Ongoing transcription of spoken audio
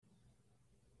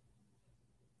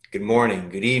Good morning,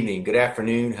 good evening, good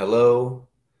afternoon, hello.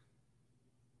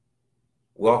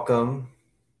 Welcome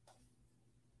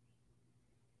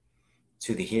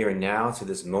to the here and now, to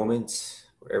this moment.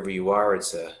 Wherever you are,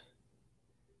 it's an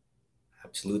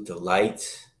absolute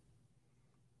delight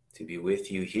to be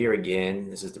with you here again.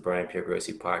 This is the Brian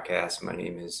Piergrossi podcast. My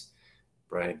name is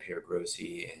Brian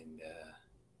Piergrossi, and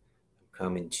I'm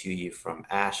coming to you from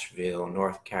Asheville,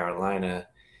 North Carolina,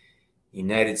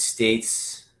 United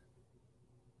States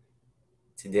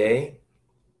today.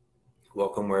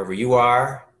 Welcome wherever you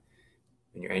are.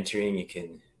 When you're entering, you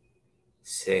can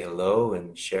say hello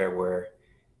and share where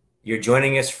you're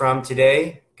joining us from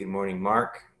today. Good morning,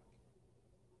 Mark.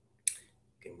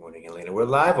 Good morning, Elena. We're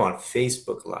live on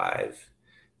Facebook Live.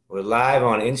 We're live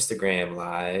on Instagram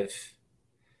Live.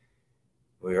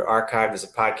 We're archived as a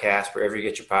podcast wherever you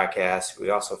get your podcasts. We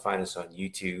also find us on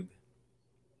YouTube.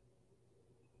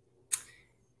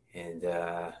 And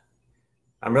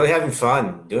I'm really having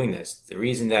fun doing this. The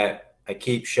reason that I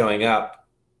keep showing up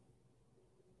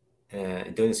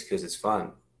and doing this because it's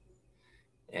fun.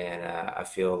 And I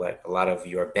feel like a lot of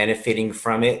you are benefiting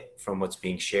from it, from what's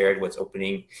being shared, what's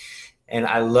opening. And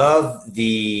I love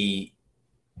the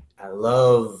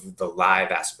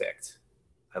live aspect.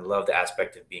 I love the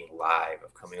aspect of being live,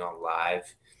 of coming on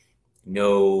live.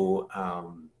 No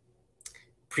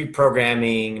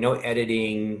pre-programming, no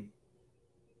editing,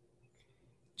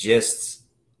 just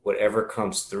whatever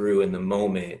comes through in the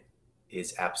moment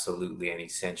is absolutely an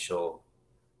essential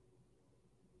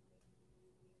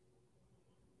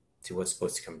to what's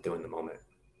supposed to come through in the moment.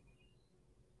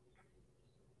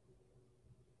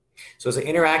 So it's an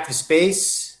interactive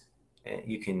space.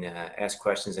 You can ask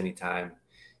questions anytime,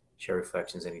 share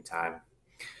reflections anytime.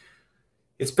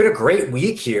 It's been a great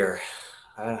week here.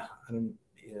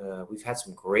 We've had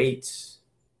some great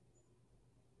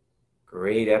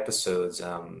episodes.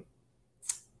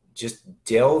 Just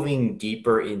delving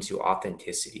deeper into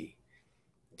authenticity,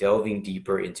 delving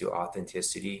deeper into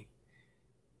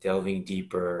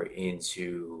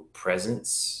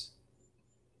presence,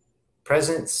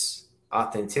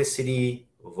 authenticity,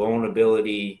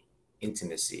 vulnerability,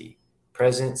 intimacy.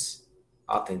 Presence,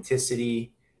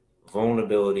 authenticity,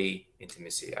 vulnerability,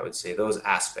 intimacy. I would say those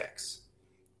aspects.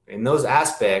 And those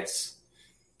aspects,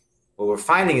 what we're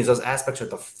finding is those aspects are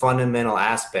the fundamental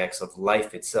aspects of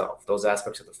life itself. Those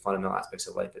aspects are the fundamental aspects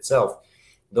of life itself.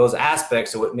 Those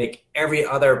aspects are what make every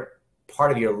other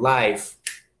part of your life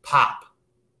pop.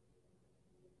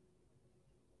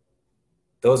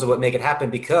 Those are what make it happen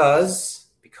because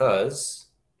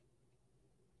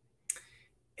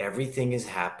everything is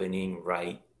happening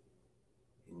right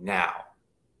now,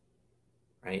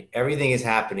 right? Everything is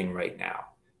happening right now.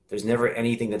 There's never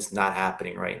anything that's not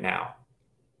happening right now.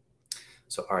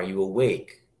 So are you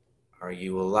awake? Are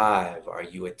you alive? Are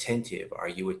you attentive? Are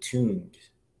you attuned?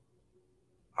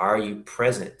 Are you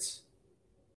present?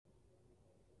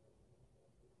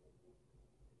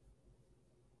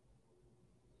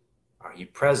 Are you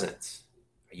present?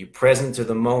 Are you present to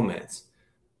the moment?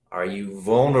 Are you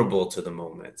vulnerable to the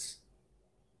moment?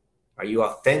 Are you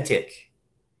authentic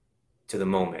to the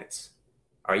moment?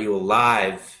 Are you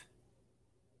alive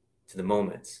to the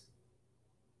moment?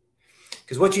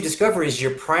 Because what you discover is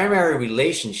your primary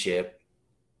relationship.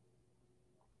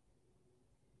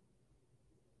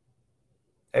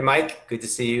 Hey, Mike, good to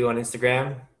see you on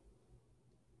Instagram.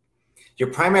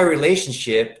 Your primary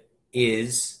relationship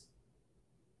is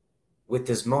with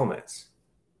this moment.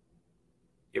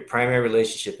 Your primary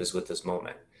relationship is with this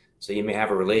moment. So you may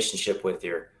have a relationship with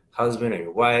your husband or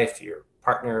your wife, your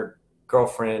partner,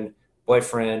 girlfriend,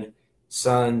 boyfriend,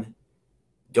 son,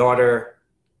 daughter,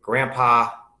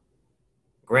 grandpa,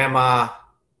 grandma,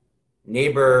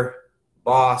 neighbor,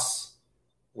 boss,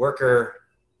 worker,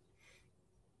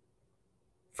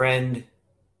 friend.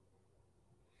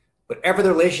 Whatever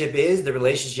the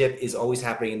relationship is always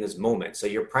happening in this moment. So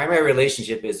your primary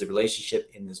relationship is the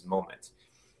relationship in this moment.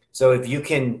 So if you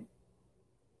can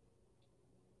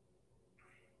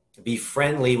be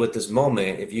friendly with this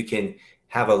moment, if you can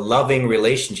have a loving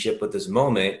relationship with this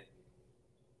moment,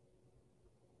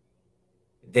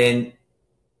 then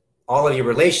all of your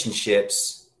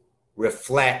relationships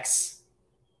reflects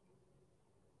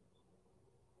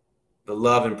the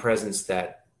love and presence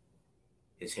that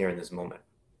is here in this moment.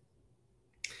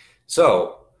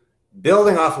 So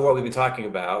building off of what we've been talking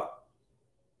about,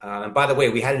 and by the way,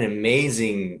 we had an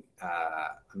amazing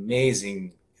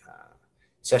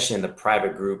session in the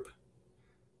private group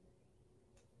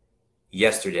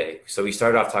yesterday. So we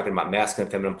started off talking about masculine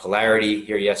and feminine polarity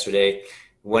here yesterday,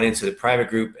 went into the private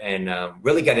group and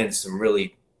really got into some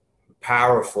really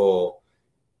powerful,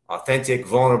 authentic,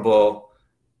 vulnerable,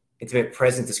 intimate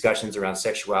present discussions around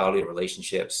sexuality and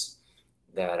relationships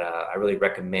that I really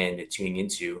recommend tuning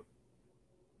into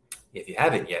if you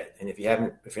haven't yet. And if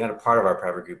you're not a part of our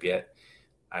private group yet,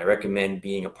 I recommend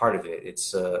being a part of it.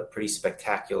 It's a pretty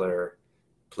spectacular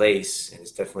place, and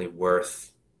it's definitely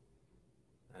worth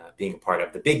being a part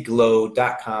of.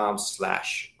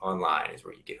 Thebiglow.com/online is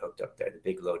where you get hooked up there.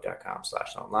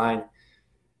 Thebiglow.com/online.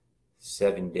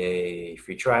 7-day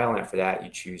free trial. And after that, you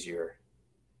choose your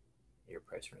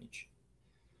price range.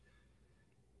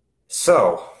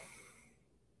 So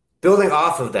building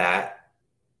off of that,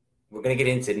 we're going to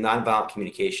get into nonviolent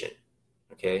communication.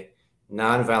 Okay.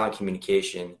 Nonviolent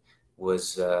communication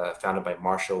was founded by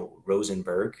Marshall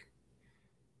Rosenberg,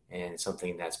 and it's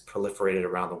something that's proliferated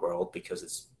around the world because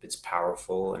it's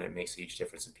powerful and it makes a huge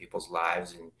difference in people's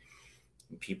lives, and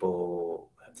people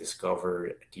have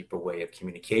discovered a deeper way of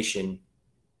communication.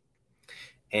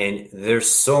 And there's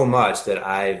so much that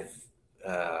I've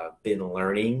been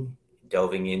learning,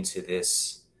 delving into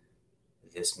this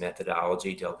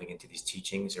methodology, delving into these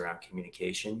teachings around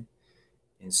communication.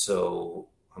 And so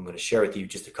I'm going to share with you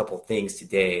just a couple of things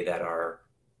today that are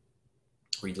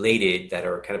related, that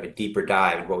are kind of a deeper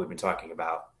dive in what we've been talking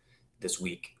about this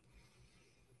week.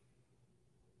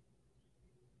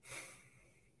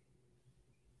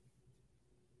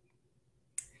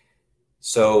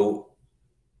 So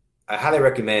I highly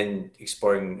recommend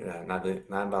exploring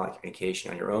nonviolent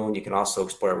communication on your own. You can also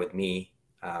explore it with me.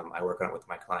 I work on it with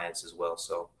my clients as well.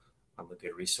 So I'm a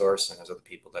good resource, and there's other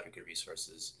people that are good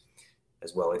resources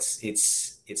as well.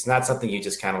 It's not something you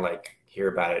just kind of like hear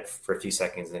about it for a few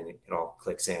seconds and then it all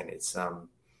clicks in. It's a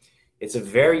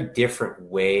very different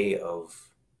way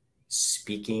of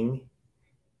speaking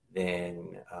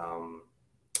than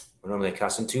we're normally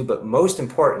accustomed to. But most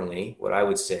importantly, what I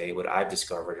would say, what I've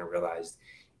discovered and realized,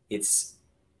 it's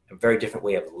a very different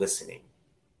way of listening.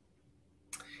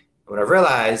 And what I've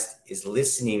realized is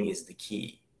listening is the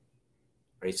key,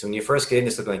 right? So when you first get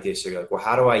into something like this, you're like, well,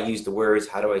 how do I use the words?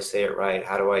 How do I say it right?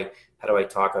 How do I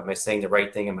talk? Am I saying the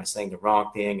right thing? Am I saying the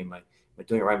wrong thing? Am I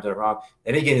doing it right? Am I doing it wrong?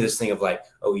 Then you get into this thing of like,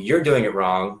 oh, you're doing it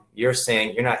wrong. You're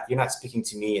saying you're not speaking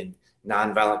to me in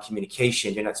nonviolent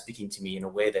communication. You're not speaking to me in a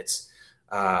way that's,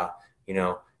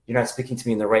 you're not speaking to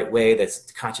me in the right way.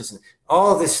 That's conscious and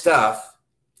all of this stuff.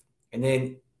 And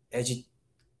then as you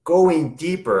go in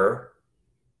deeper,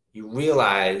 you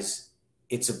realize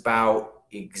it's about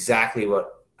exactly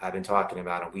what I've been talking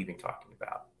about and we've been talking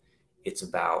about. It's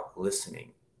about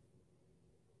listening.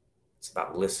 It's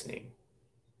about listening.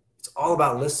 It's all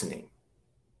about listening.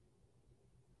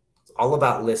 It's all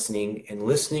about listening, and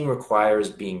listening requires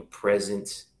being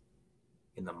present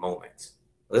in the moment.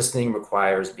 Listening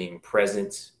requires being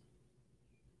present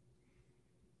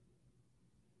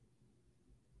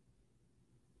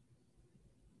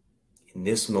in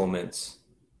this moment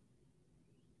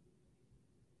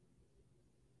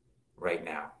right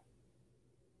now.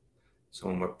 So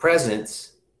when we're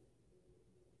present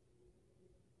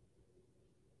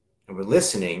and we're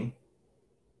listening,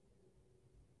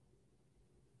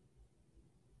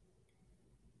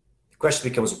 the question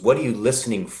becomes, what are you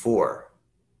listening for?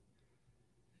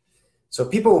 So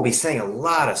people will be saying a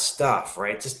lot of stuff,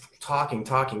 right? Just talking,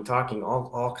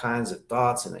 all kinds of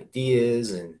thoughts and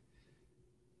ideas, and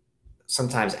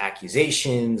sometimes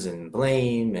accusations and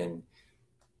blame and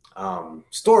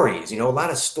stories, a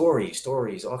lot of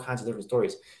stories, all kinds of different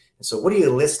stories. And so what are you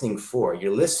listening for?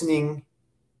 You're listening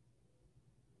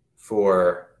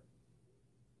for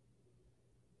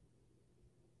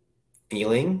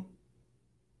feeling,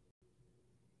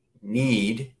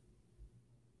 need,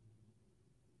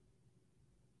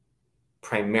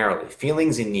 primarily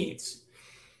feelings and needs.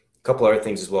 A couple other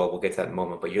things as well. We'll get to that in a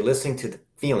moment, but you're listening to the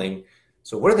feeling.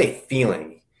 So what are they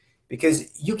feeling?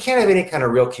 Because you can't have any kind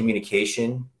of real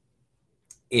communication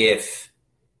if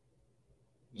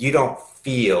you don't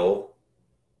feel,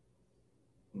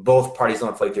 both parties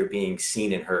don't feel like they're being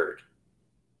seen and heard,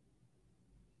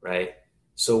 right?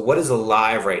 So what is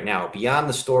alive right now? Beyond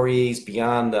the stories,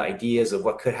 beyond the ideas of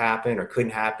what could happen or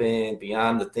couldn't happen,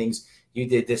 beyond the things, you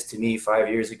did this to me 5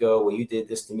 years ago, well, you did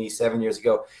this to me 7 years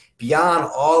ago. Beyond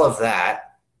all of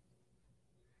that,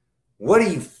 what are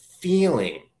you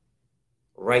feeling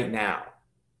right now?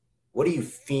 What are you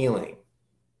feeling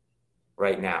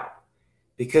right now?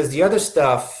 Because the other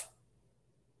stuff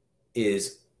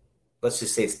is, let's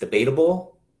just say it's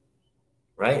debatable,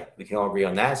 right? We can all agree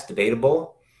on that. It's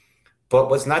debatable. But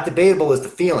what's not debatable is the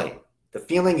feeling. The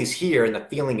feeling is here and the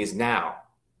feeling is now.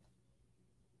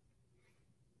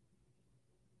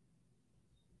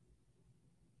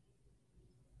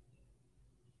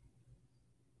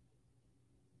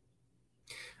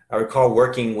 I recall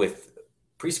working with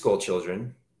preschool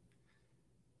children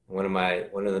one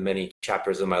of the many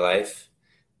chapters of my life.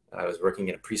 I was working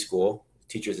in a preschool,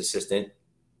 teacher's assistant,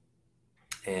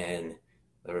 and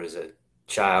there was a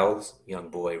young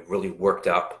boy, really worked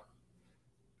up,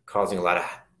 causing a lot of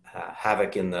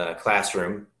havoc in the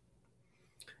classroom.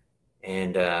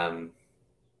 And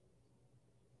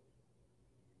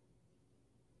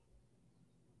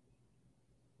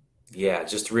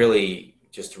just really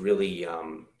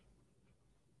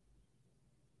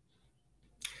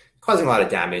causing a lot of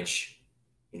damage,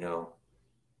 to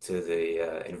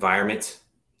the environment,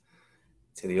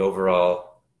 to the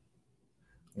overall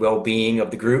well-being of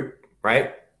the group,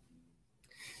 right?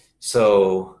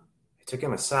 So I took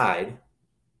him aside,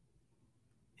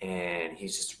 and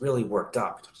he's just really worked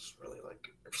up, just really like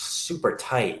super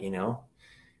tight, and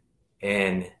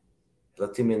I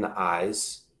looked him in the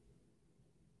eyes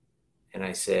and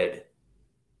I said,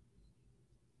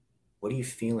 "What are you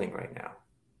feeling right now?"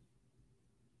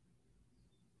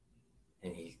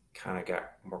 And he kind of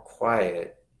got more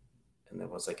quiet, and there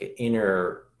was like an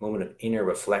moment of inner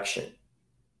reflection.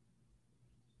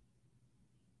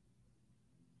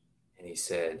 And he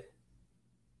said,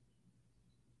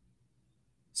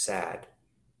 "Sad.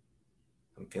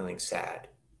 I'm feeling sad."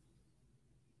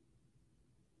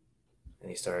 And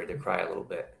he started to cry a little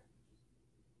bit.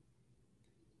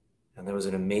 And there was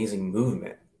an amazing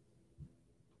movement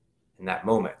in that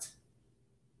moment.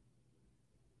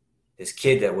 This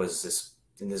kid that was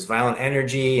in this violent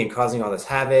energy and causing all this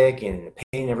havoc and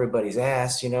pain everybody's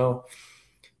ass,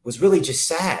 was really just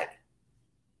sad.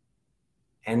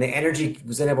 And the energy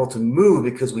was unable to move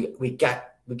because we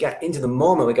got into the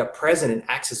moment, we got present and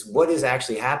accessed what is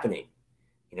actually happening.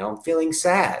 I'm feeling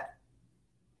sad.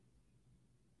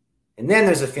 And then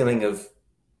there's a feeling of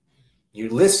you're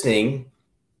listening,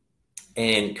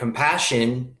 and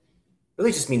compassion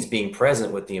really just means being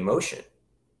present with the emotion.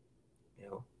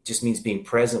 Just means being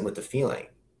present with the feeling.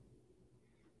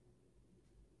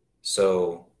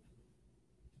 So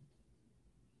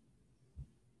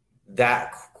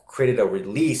that created a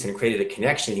release and created a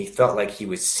connection. He felt like he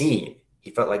was seen.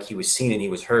 He felt like he was seen and he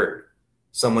was heard.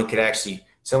 Someone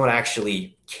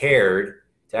actually cared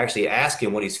to actually ask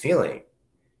him what he's feeling.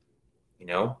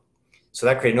 So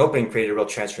that created an opening, created a real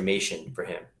transformation for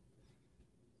him.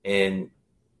 And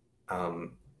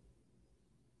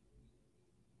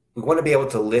we want to be able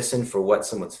to listen for what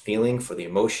someone's feeling, for the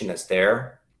emotion that's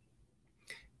there.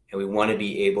 And we want to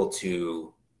be able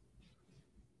to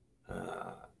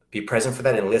be present for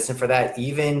that and listen for that.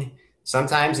 Even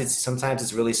sometimes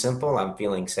it's really simple. I'm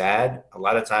feeling sad. A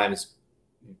lot of times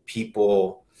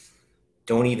people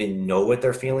don't even know what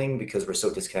they're feeling because we're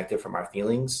so disconnected from our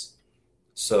feelings.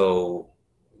 So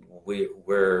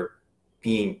we're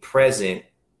being present,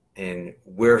 and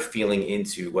we're feeling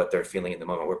into what they're feeling in the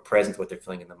moment. We're present to what they're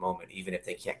feeling in the moment, even if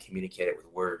they can't communicate it with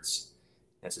words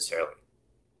necessarily.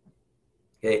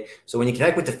 Okay, so when you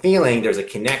connect with the feeling, there's a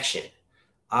connection.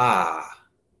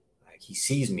 Like he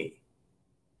sees me,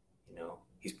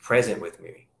 he's present with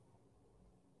me.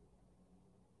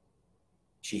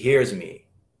 She hears me.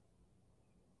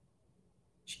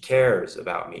 She cares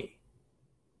about me.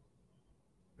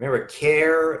 Remember,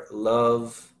 care,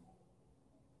 love,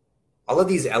 all of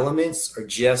these elements are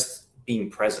just being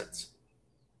present.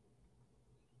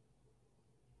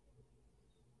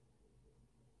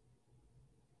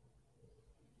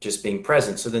 Just being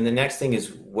present. So then the next thing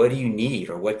is, what do you need,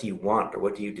 or what do you want, or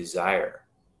what do you desire?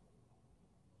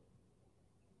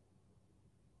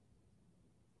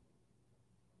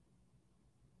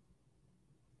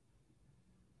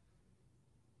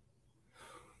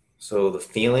 So the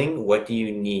feeling, what do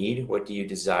you need? What do you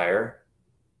desire?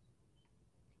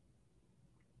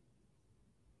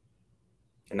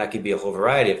 And that could be a whole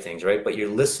variety of things, right? But you're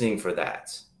listening for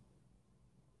that.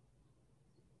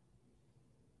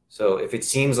 So if it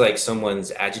seems like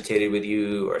someone's agitated with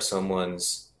you, or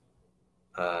someone's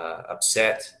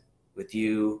upset with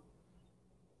you,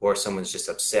 or someone's just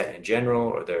upset in general,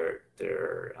 or they're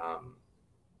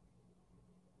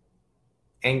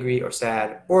angry or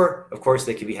sad, or of course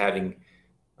they could be having,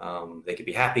 they could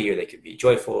be happy, or they could be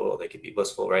joyful, or they could be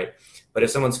blissful, right? But if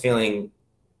someone's feeling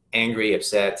angry,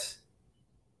 upset,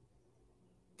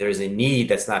 there's a need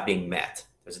that's not being met.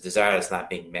 There's a desire that's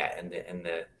not being met, and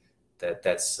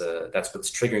that's what's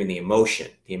triggering the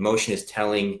emotion. The emotion is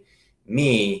telling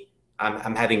me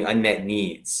I'm having unmet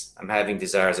needs. I'm having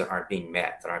desires that aren't being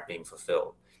met, that aren't being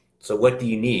fulfilled. So what do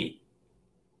you need?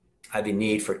 I have a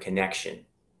need for connection.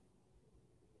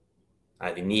 I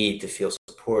have a need to feel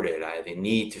supported. I have a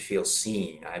need to feel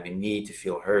seen. I have a need to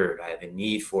feel heard. I have a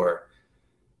need for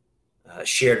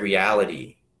shared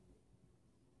reality.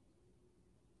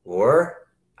 Or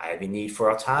I have have a need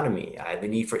for autonomy. I have a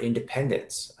need for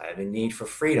independence. I have a need for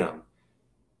freedom,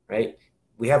 right?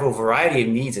 We have a variety of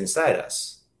needs inside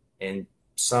us, and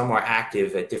some are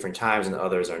active at different times and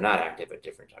others are not active at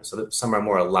different times. So some are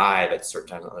more alive at certain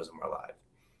times and others are more alive.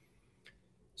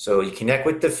 So you connect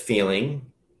with the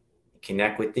feeling, you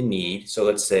connect with the need. So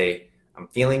let's say I'm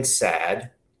feeling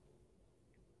sad.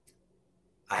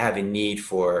 I have a need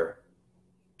for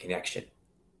connection.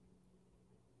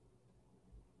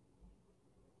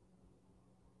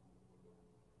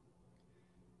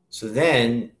 So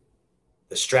then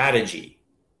the strategy,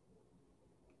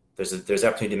 there's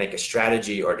opportunity to make a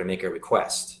strategy or to make a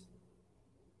request.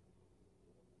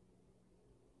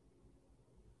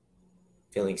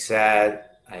 Feeling sad,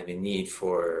 I have a need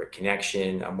for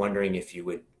connection. I'm wondering if you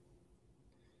would,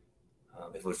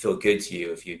 if it would feel good to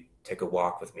you if you take a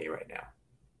walk with me right now.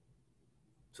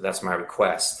 So that's my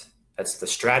request. That's the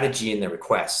strategy and the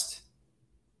request.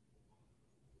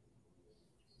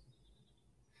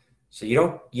 So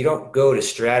you don't go to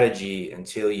strategy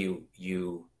until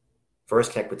you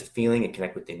first connect with the feeling and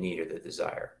connect with the need or the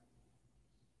desire.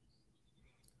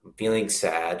 I'm feeling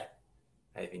sad.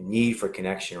 I have a need for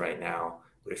connection right now.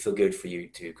 Would it feel good for you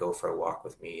to go for a walk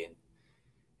with me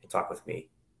and talk with me?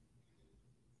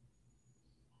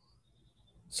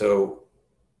 So,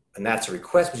 and that's a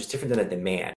request, which is different than a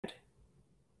demand.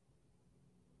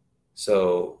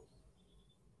 So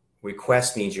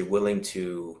request means you're willing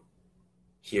to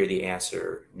hear the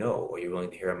answer no, or you're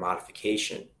willing to hear a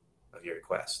modification of your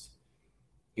request.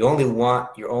 You're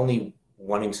only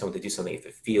wanting someone to do something if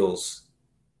it feels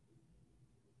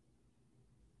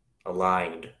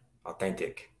aligned,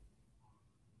 authentic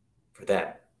for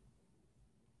them.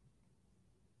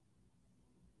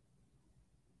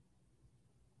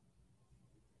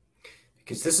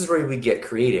 Because this is where we get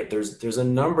creative. There's a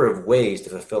number of ways to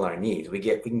fulfill our needs. We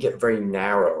can get very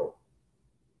narrow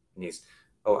needs.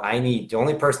 Oh, the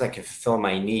only person that can fulfill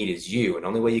my need is you, and the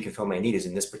only way you can fulfill my need is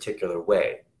in this particular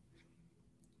way.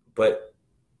 But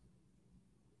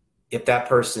if that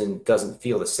person doesn't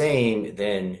feel the same,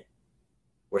 then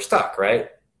we're stuck, right?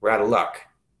 We're out of luck.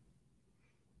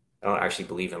 I don't actually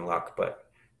believe in luck, but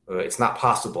it's not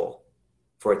possible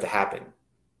for it to happen.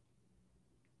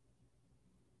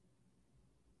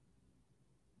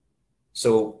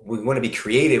 So we want to be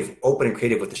creative, open and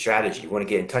creative with the strategy. We want to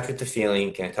get in touch with the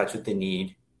feeling, get in touch with the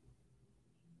need.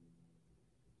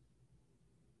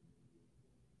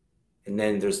 And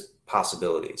then there's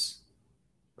possibilities,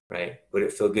 right? Would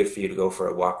it feel good for you to go for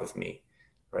a walk with me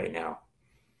right now?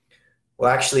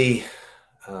 Well, actually,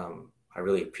 I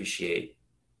really appreciate,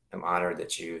 I'm honored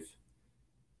that you've,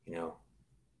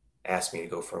 asked me to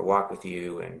go for a walk with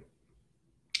you, and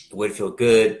it would feel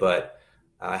good, but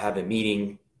I have a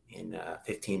meeting in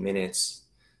 15 minutes,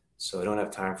 so I don't have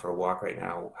time for a walk right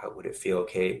now. How would it feel?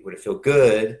 Okay. Would it feel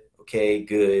good? Okay,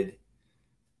 good.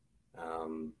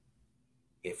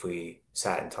 If we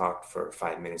sat and talked for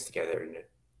 5 minutes together in a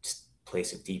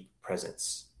place of deep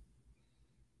presence.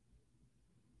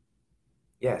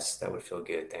 Yes, that would feel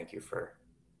good. Thank you for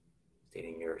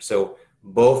stating yours. So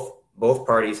both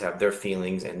parties have their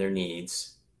feelings and their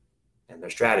needs and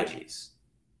their strategies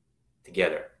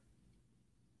together.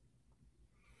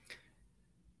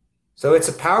 So it's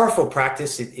a powerful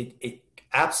practice. It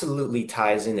absolutely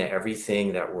ties into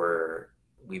everything that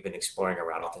we've been exploring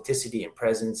around authenticity and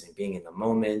presence and being in the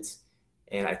moment.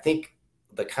 And I think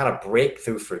the kind of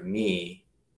breakthrough for me,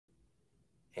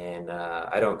 and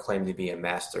I don't claim to be a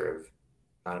master of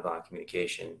nonviolent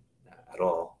communication at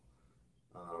all,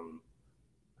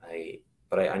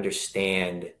 but I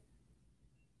understand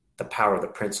the power of the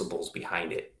principles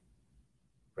behind it,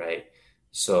 right?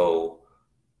 So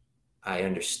I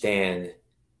understand,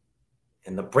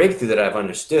 and the breakthrough that I've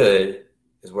understood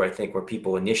is where I think where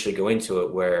people initially go into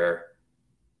it, where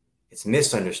it's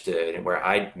misunderstood and where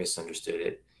I misunderstood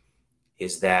it,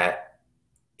 is that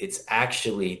it's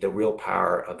actually the real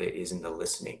power of it is in the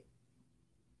listening,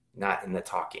 not in the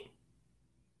talking.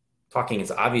 Talking is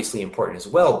obviously important as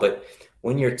well, but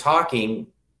when you're talking,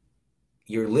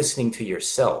 you're listening to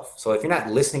yourself. So if you're not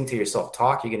listening to yourself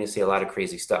talk, you're going to say a lot of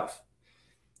crazy stuff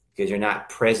because you're not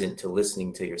present to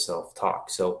listening to yourself talk.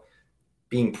 So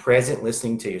being present,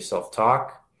 listening to yourself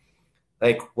talk,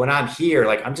 like when I'm here,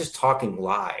 like I'm just talking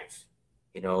live,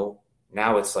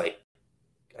 now it's like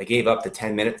I gave up the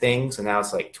 10-minute thing. So now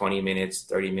it's like 20 minutes,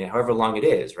 30 minutes, however long it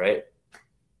is, right?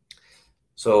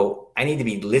 So I need to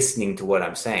be listening to what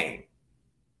I'm saying.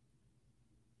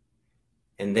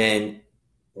 And then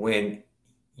when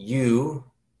you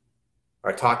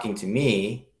are talking to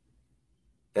me,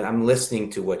 then I'm listening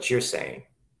to what you're saying.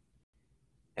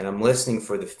 And I'm listening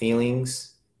for the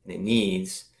feelings and the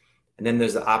needs. And then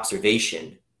there's the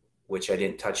observation, which I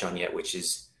didn't touch on yet, which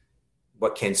is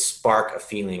what can spark a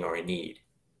feeling or a need.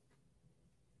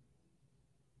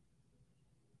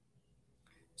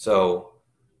 So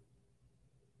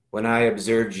when I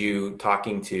observed you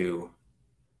talking to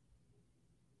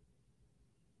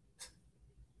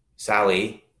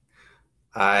Sally,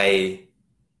 I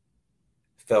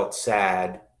felt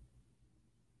sad,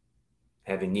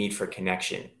 have a need for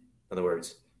connection. In other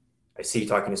words, I see you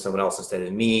talking to someone else instead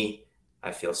of me.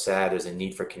 I feel sad. There's a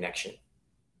need for connection.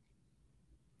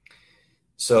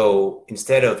 So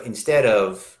instead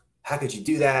of how could you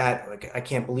do that? Like, I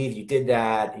can't believe you did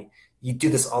that. You do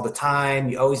this all the time.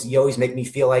 You always make me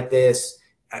feel like this.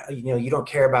 You don't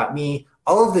care about me.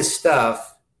 All of this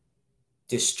stuff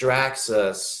distracts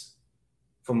us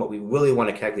from what we really want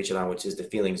to connect with each other on, which is the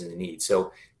feelings and the needs.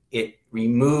 So it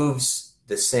removes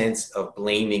the sense of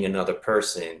blaming another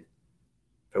person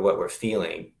for what we're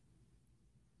feeling,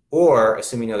 or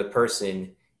assuming the other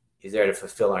person is there to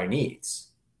fulfill our needs,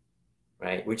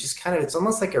 right? Which is it's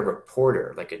almost like a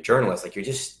reporter, like a journalist, like you're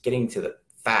just getting to the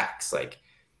facts. Like,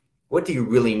 what do you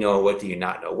really know? What do you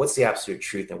not know? What's the absolute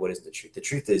truth and what is the truth? The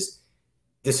truth is,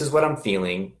 this is what I'm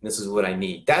feeling. This is what I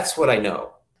need. That's what I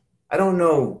know. I don't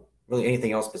know really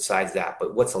anything else besides that.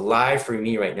 But what's alive for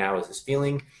me right now is this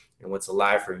feeling, and what's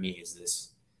alive for me is this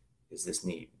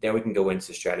need. Then we can go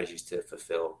into strategies to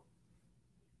fulfill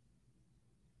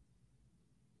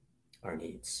our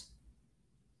needs.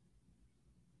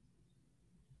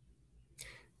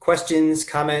 Questions,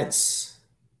 comments,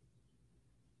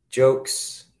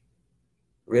 jokes,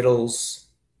 riddles,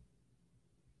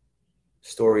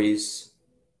 stories.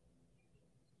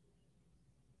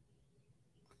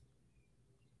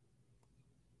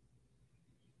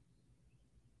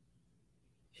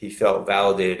 He felt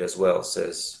validated as well,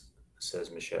 says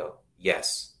Michelle.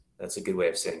 Yes, that's a good way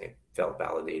of saying it. Felt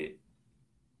validated.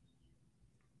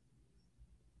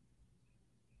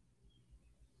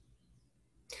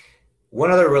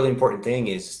 One other really important thing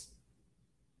is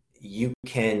you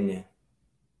can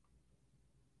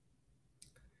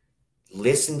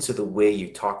listen to the way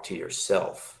you talk to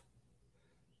yourself.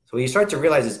 So what you start to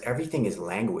realize is everything is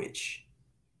language.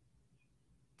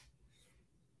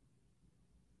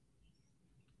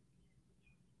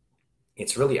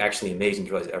 It's really actually amazing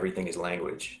to realize everything is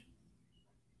language.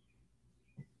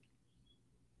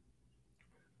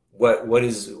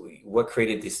 What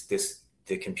created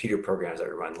the computer programs that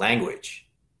run language,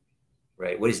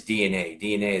 right? What is DNA?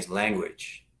 DNA is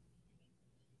language.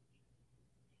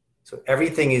 So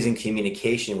everything is in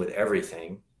communication with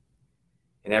everything,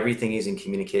 and everything is in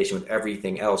communication with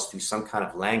everything else through some kind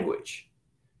of language.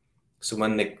 So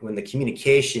when the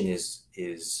communication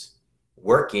is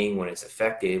working, when it's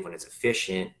effective, when it's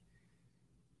efficient,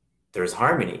 there's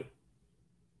harmony.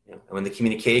 And when the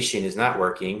communication is not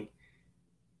working,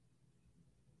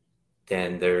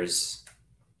 then there's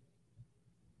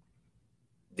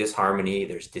disharmony,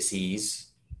 there's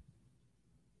disease,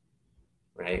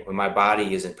 right? When my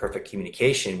body is in perfect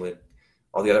communication with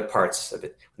all the other parts of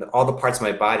it, when all the parts of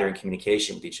my body are in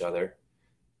communication with each other,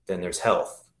 then there's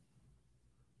health.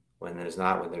 When there's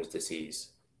not, when there's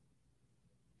disease.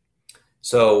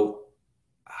 So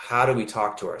how do we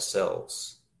talk to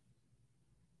ourselves?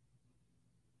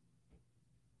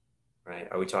 Right?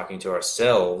 Are we talking to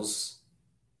ourselves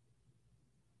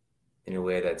in a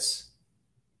way that's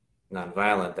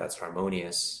nonviolent, that's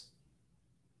harmonious?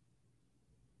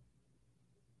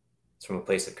 It's from a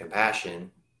place of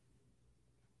compassion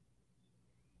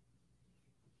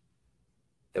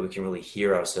that we can really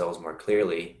hear ourselves more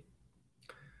clearly?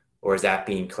 Or is that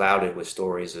being clouded with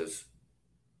stories of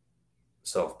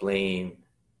self-blame,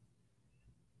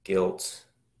 guilt,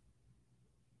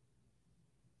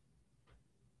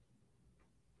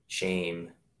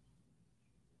 shame,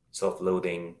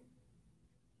 self-loathing,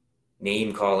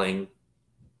 name-calling,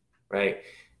 right?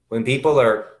 When people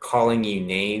are calling you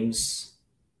names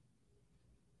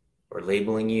or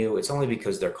labeling you, it's only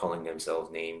because they're calling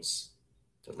themselves names.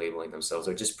 They're labeling themselves.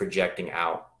 They're just projecting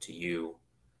out to you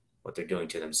what they're doing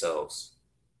to themselves.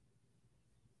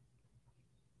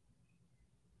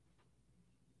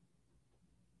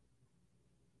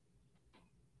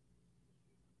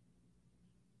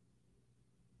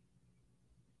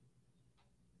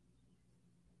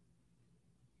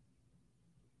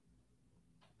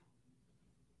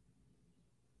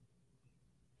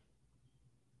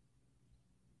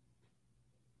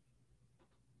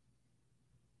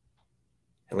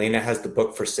 Helena has the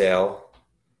book for sale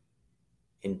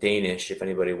in Danish if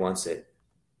anybody wants it.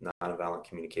 Nonviolent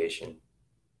Communication.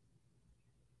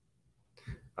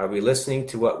 Are we listening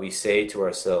to what we say to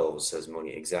ourselves, says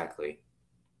Moni. Exactly.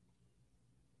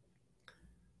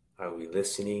 Are we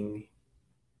listening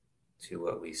to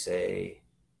what we say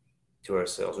to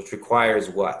ourselves? Which requires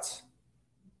what?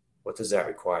 What does that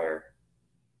require?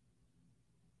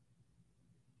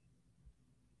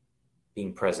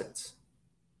 Being present.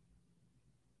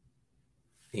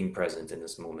 Being present in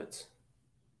this moment.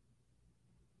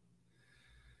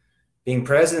 Being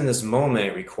present in this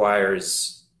moment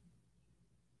requires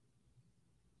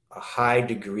a high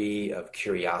degree of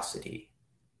curiosity.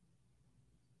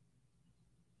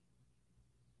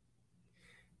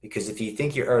 Because if you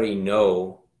think you already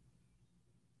know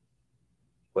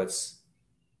what's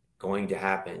going to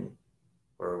happen,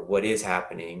 or what is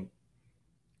happening,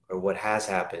 or what has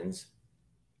happened,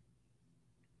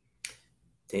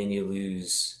 then you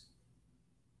lose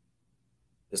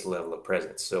this level of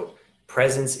presence. So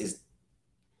presence is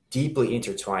deeply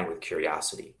intertwined with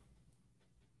curiosity.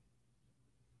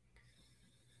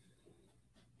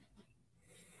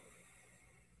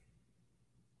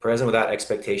 Present without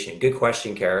expectation. Good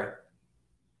question, Kara.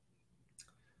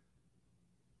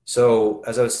 So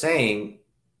as I was saying,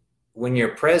 when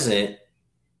you're present,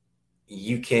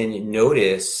 you can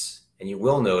notice, and you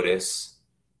will notice,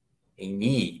 a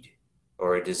need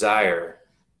or a desire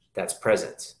that's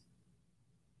present.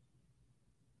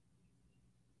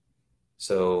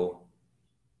 So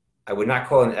I would not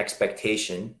call it an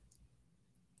expectation,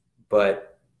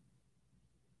 but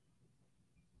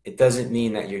it doesn't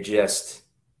mean that you're just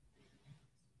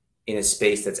in a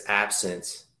space that's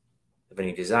absent of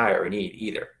any desire or need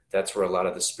either. That's where a lot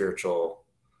of the spiritual,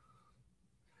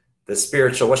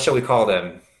 what shall we call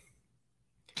them?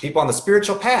 People on the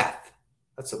spiritual path.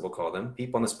 That's what we'll call them.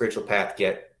 People on the spiritual path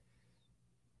get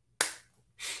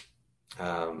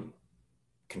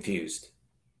confused.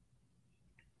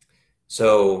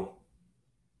 So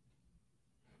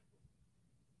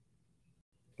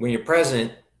when you're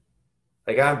present,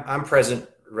 like I'm present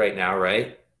right now,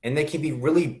 right? And they can be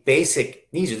really basic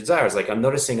needs or desires. Like I'm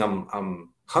noticing I'm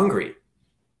hungry,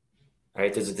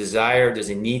 right? There's a desire, there's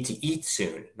a need to eat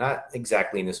soon. Not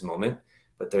exactly in this moment,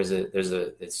 but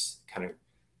it's kind of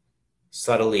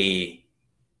subtly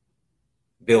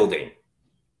building,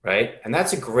 right? And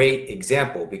that's a great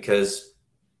example, because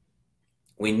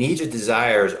when needs or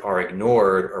desires are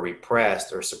ignored or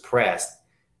repressed or suppressed,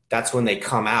 that's when they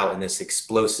come out in this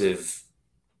explosive,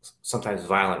 sometimes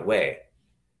violent way.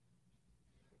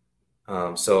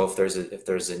 So if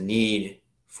there's a need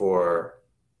for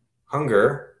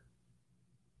hunger,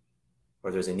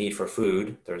 or there's a need for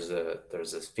food, there's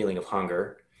a feeling of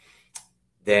hunger,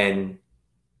 then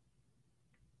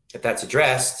if that's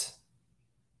addressed,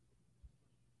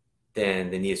 then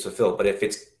the need is fulfilled. But if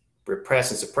it's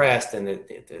repressed and suppressed, then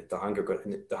the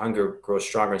hunger grows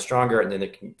stronger and stronger, and then there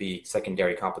can be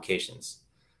secondary complications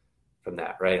from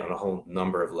that, right? On a whole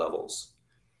number of levels.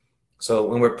 So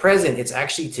when we're present, it's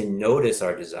actually to notice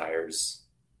our desires,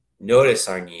 notice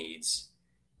our needs,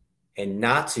 and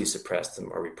not to suppress them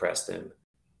or repress them,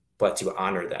 but to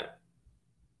honor them.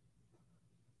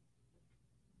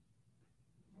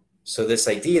 So this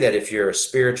idea that if you're a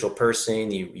spiritual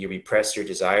person, you repress your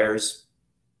desires,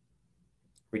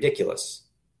 ridiculous.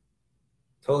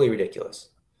 Totally ridiculous.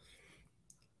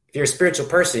 If you're a spiritual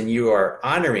person, you are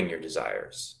honoring your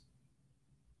desires.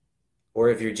 Or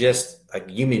if you're just a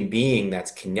human being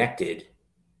that's connected,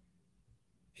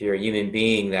 if you're a human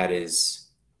being that is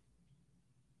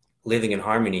living in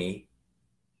harmony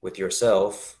with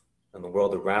yourself and the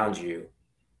world around you,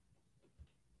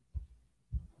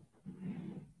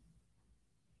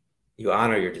 you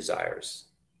honor your desires,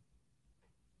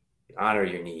 you honor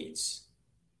your needs,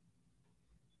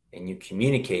 and you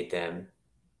communicate them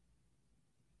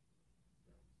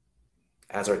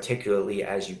as articulately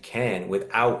as you can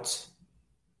without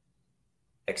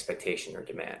expectation or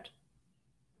demand.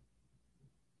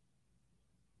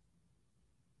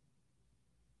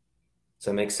 Does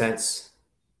that make sense,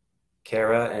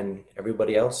 Kara and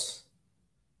everybody else?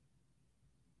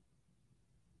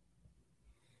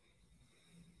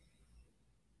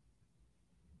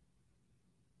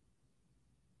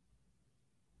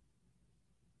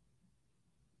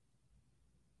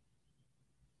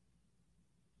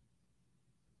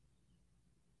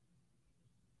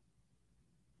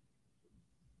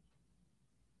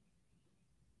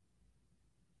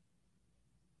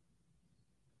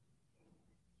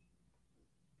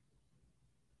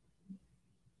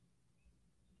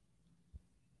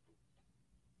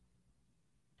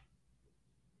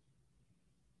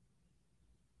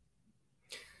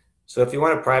 So if you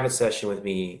want a private session with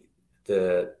me,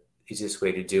 the easiest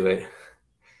way to do it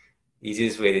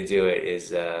is,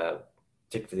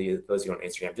 particularly those of you on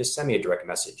Instagram, just send me a direct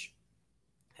message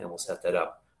and we'll set that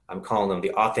up. I'm calling them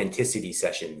the authenticity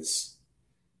sessions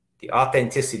the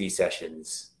authenticity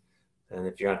sessions. And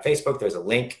if you're on Facebook, there's a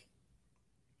link.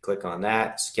 Click on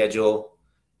that, schedule,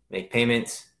 make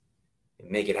payment, and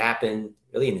make it happen.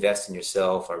 Really invest in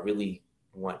yourself. I really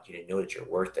want you to know that you're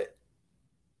worth it.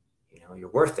 You're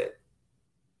worth it.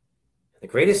 The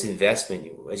greatest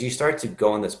investment, as you start to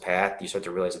go on this path, you start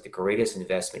to realize that the greatest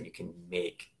investment you can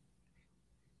make,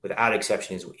 without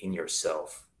exception, is in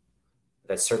yourself.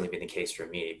 That's certainly been the case for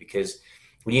me, because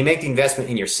when you make the investment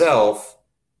in yourself,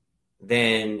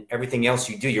 then everything else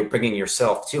you do, you're bringing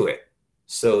yourself to it.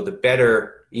 So the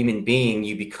better human being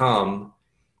you become,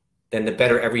 then the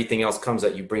better everything else comes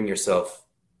that you bring yourself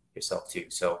to.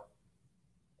 So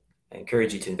I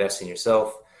encourage you to invest in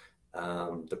yourself.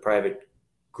 The private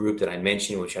group that I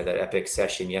mentioned, which had that epic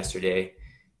session yesterday,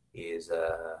 is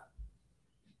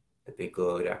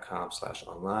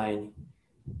thebigglow.com/online.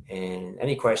 And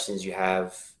any questions you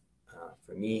have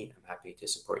for me, I'm happy to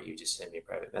support you. Just send me a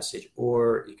private message,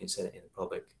 or you can send it in the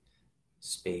public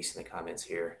space in the comments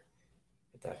here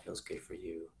if that feels good for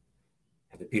you.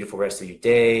 Have a beautiful rest of your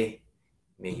day.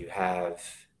 May you have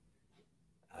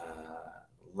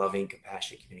loving,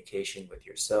 compassionate communication with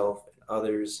yourself and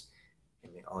others.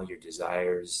 And may all your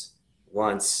desires,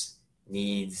 wants,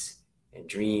 needs, and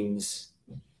dreams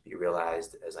be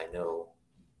realized, as I know